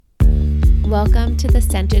Welcome to the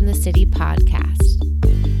Center in the City podcast.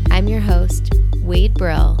 I'm your host, Wade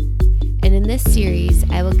Brill, and in this series,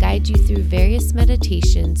 I will guide you through various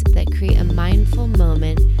meditations that create a mindful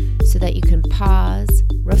moment so that you can pause,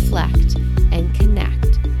 reflect, and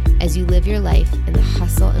connect as you live your life in the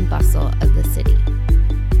hustle and bustle of the city.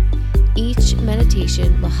 Each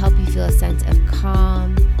meditation will help you feel a sense of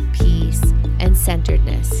calm, peace, and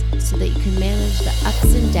centeredness so that you can manage the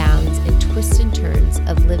ups and downs and twists and turns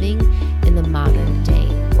of living in the modern day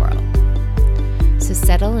world. So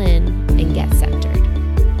settle in and get centered.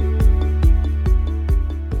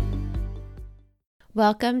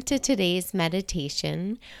 Welcome to today's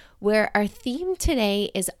meditation, where our theme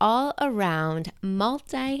today is all around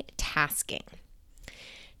multitasking.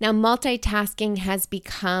 Now, multitasking has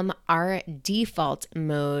become our default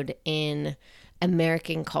mode in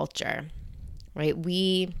American culture, right?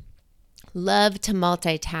 We love to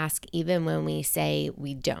multitask even when we say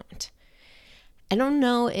we don't. I don't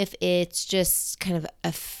know if it's just kind of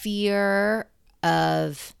a fear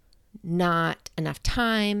of not enough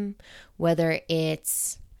time, whether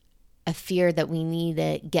it's a fear that we need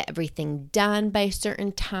to get everything done by a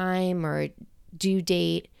certain time or due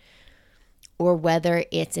date, or whether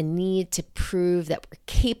it's a need to prove that we're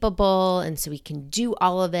capable and so we can do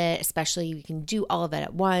all of it, especially we can do all of it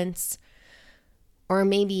at once. Or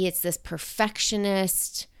maybe it's this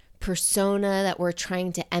perfectionist persona that we're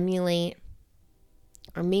trying to emulate.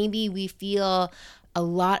 Or maybe we feel a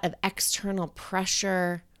lot of external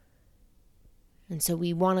pressure, and so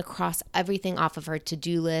we want to cross everything off of our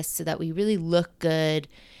to-do list so that we really look good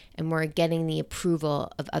and we're getting the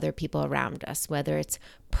approval of other people around us, whether it's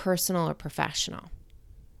personal or professional.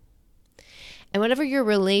 And whatever your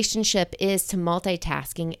relationship is to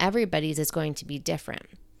multitasking, everybody's is going to be different.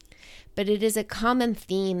 But it is a common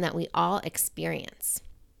theme that we all experience,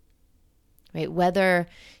 right? Whether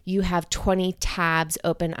you have 20 tabs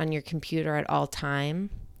open on your computer at all time,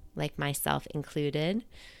 like myself included,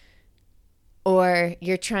 or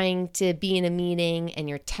you're trying to be in a meeting and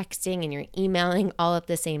you're texting and you're emailing all at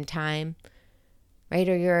the same time, right?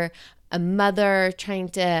 Or you're a mother trying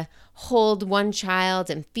to hold one child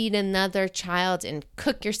and feed another child and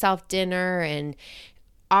cook yourself dinner and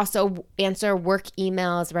also answer work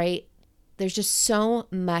emails, right? There's just so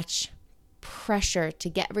much pressure to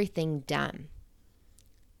get everything done.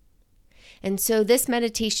 And so this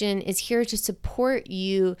meditation is here to support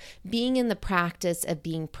you being in the practice of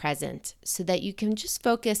being present so that you can just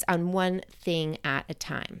focus on one thing at a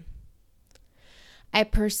time. I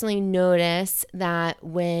personally notice that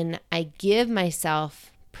when I give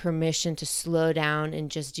myself permission to slow down and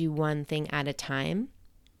just do one thing at a time,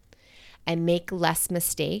 I make less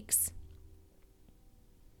mistakes.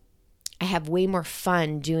 I have way more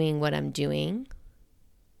fun doing what I'm doing.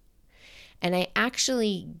 And I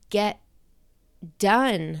actually get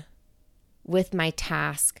done with my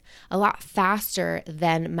task a lot faster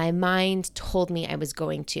than my mind told me I was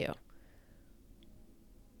going to.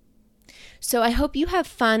 So I hope you have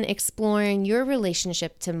fun exploring your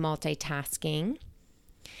relationship to multitasking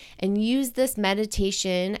and use this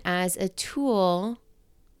meditation as a tool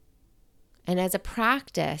and as a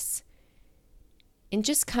practice in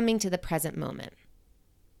just coming to the present moment.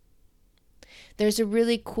 There's a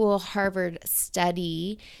really cool Harvard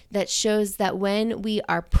study that shows that when we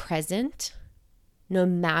are present, no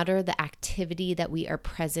matter the activity that we are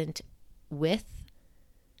present with,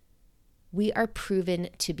 we are proven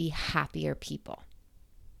to be happier people.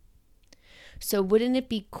 So wouldn't it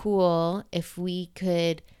be cool if we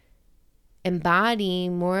could embody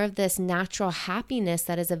more of this natural happiness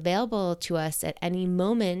that is available to us at any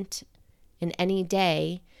moment in any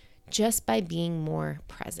day just by being more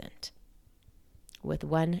present with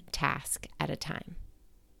one task at a time?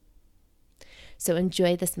 So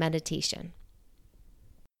enjoy this meditation.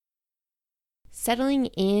 Settling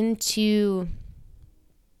into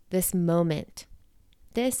this moment,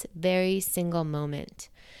 this very single moment,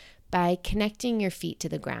 by connecting your feet to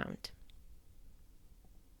the ground.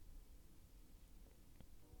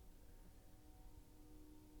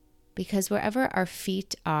 Because wherever our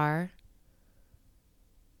feet are,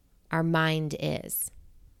 our mind is.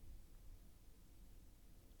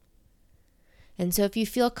 And so if you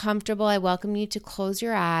feel comfortable, I welcome you to close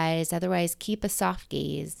your eyes. Otherwise, keep a soft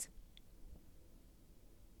gaze.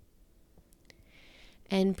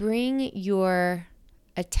 And bring your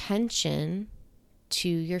attention to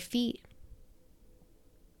your feet.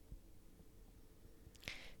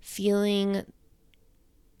 Feeling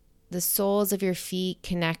the soles of your feet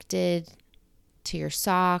connected to your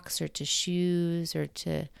socks or to shoes or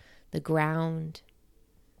to the ground.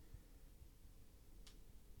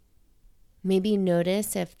 Maybe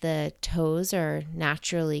notice if the toes are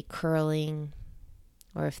naturally curling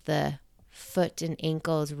or if the foot and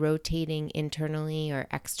ankle is rotating internally or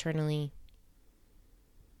externally.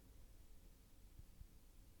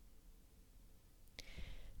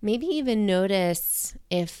 Maybe even notice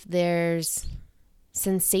if there's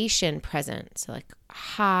sensation present, so like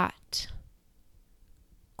hot,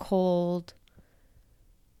 cold,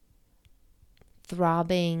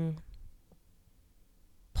 throbbing,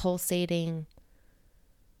 pulsating.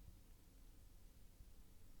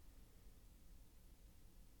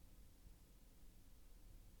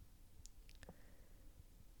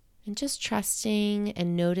 And just trusting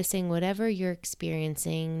and noticing whatever you're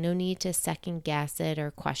experiencing. No need to second guess it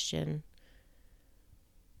or question.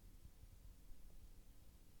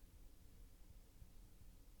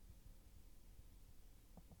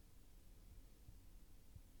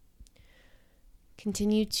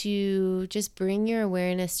 Continue to just bring your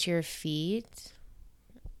awareness to your feet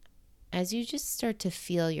as you just start to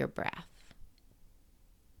feel your breath.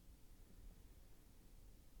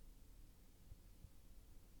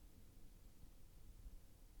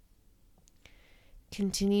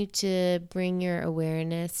 Continue to bring your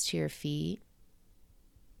awareness to your feet.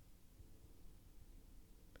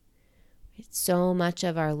 So much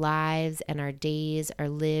of our lives and our days are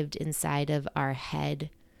lived inside of our head,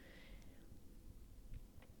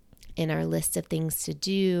 in our list of things to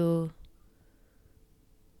do,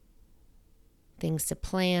 things to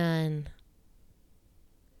plan,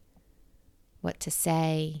 what to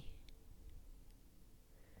say.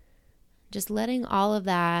 Just letting all of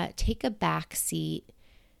that take a back seat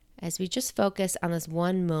as we just focus on this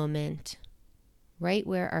one moment right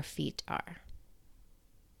where our feet are.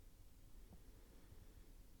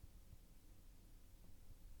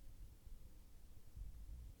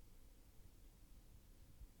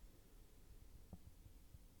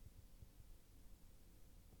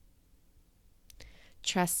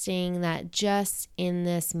 Trusting that just in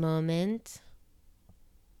this moment,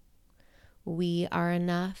 we are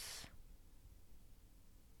enough.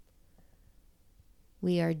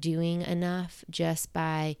 We are doing enough just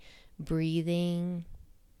by breathing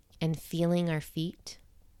and feeling our feet.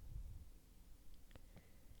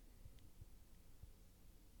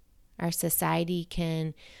 Our society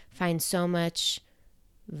can find so much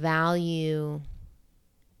value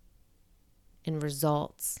in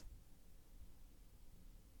results.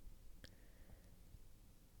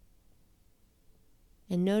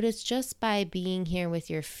 And notice just by being here with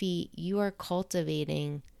your feet, you are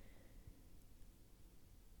cultivating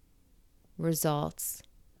results,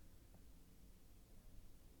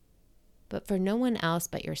 but for no one else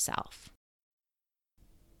but yourself.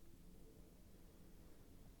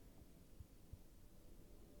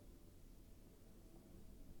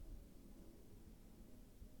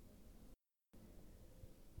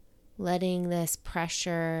 Letting this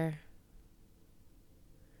pressure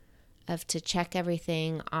of to check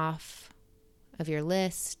everything off of your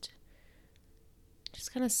list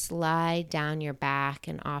just kind of slide down your back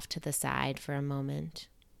and off to the side for a moment.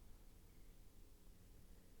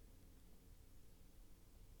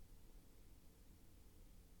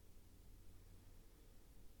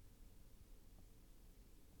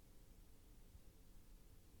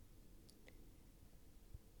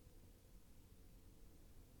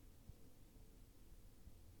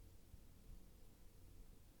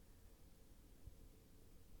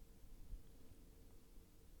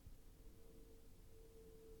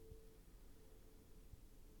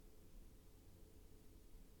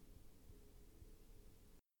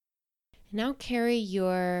 Now carry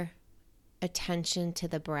your attention to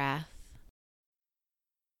the breath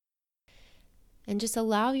and just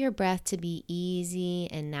allow your breath to be easy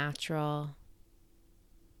and natural.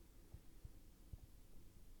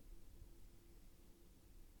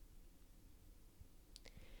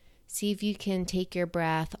 See if you can take your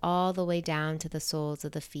breath all the way down to the soles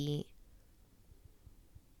of the feet.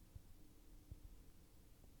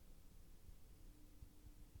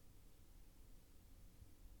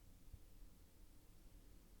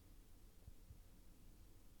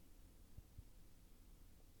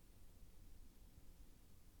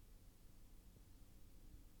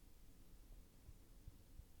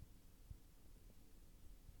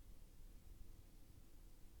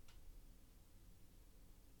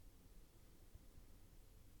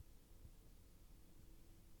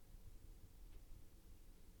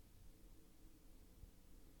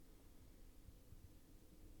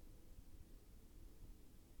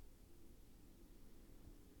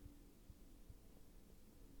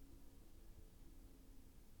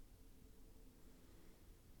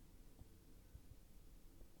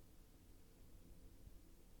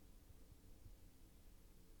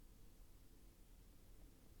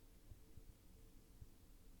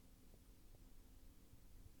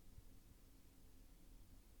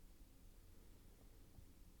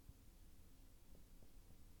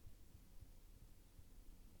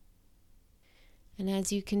 And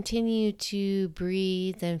as you continue to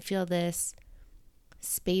breathe and feel this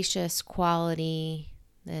spacious quality,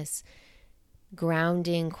 this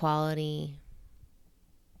grounding quality,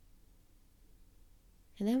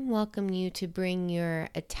 and then welcome you to bring your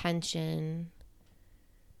attention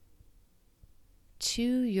to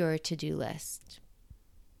your to-do list.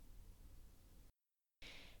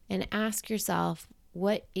 And ask yourself,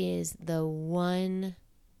 what is the one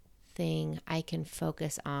thing I can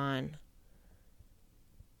focus on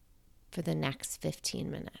for the next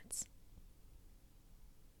 15 minutes?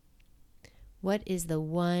 What is the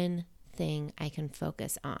one thing I can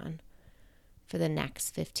focus on for the next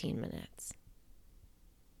 15 minutes?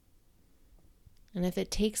 And if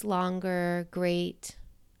it takes longer, great.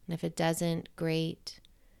 And if it doesn't, great.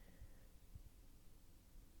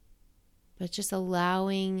 But just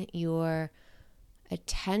allowing your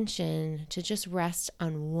attention to just rest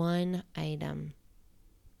on one item.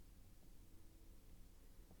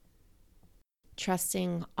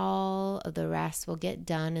 Trusting all of the rest will get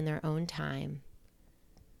done in their own time.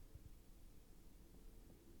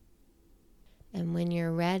 And when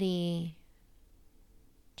you're ready,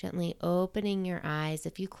 gently opening your eyes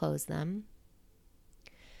if you close them,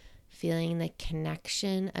 feeling the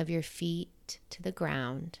connection of your feet to the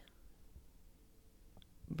ground,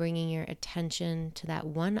 bringing your attention to that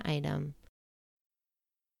one item,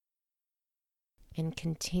 and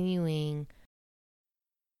continuing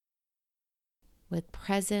with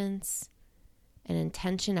presence and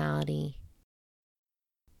intentionality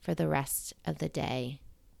for the rest of the day,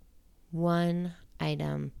 one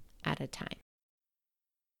item at a time.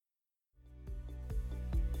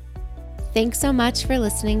 Thanks so much for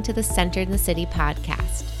listening to the Centered in the City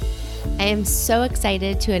podcast. I am so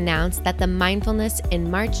excited to announce that the Mindfulness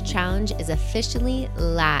in March Challenge is officially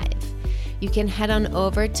live. You can head on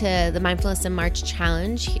over to the Mindfulness in March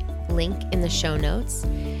Challenge link in the show notes.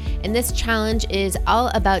 And this challenge is all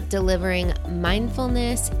about delivering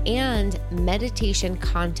mindfulness and meditation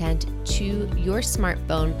content to your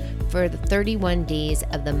smartphone for the 31 days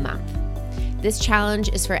of the month. This challenge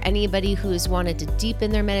is for anybody who's wanted to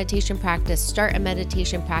deepen their meditation practice, start a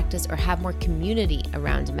meditation practice, or have more community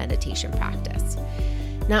around meditation practice.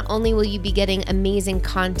 Not only will you be getting amazing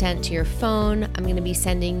content to your phone, I'm going to be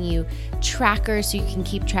sending you trackers so you can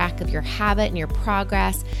keep track of your habit and your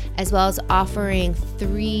progress, as well as offering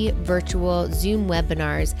 3 virtual Zoom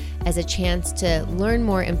webinars as a chance to learn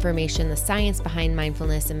more information, the science behind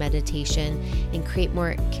mindfulness and meditation, and create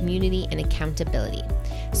more community and accountability.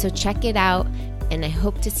 So check it out, and I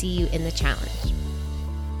hope to see you in the challenge.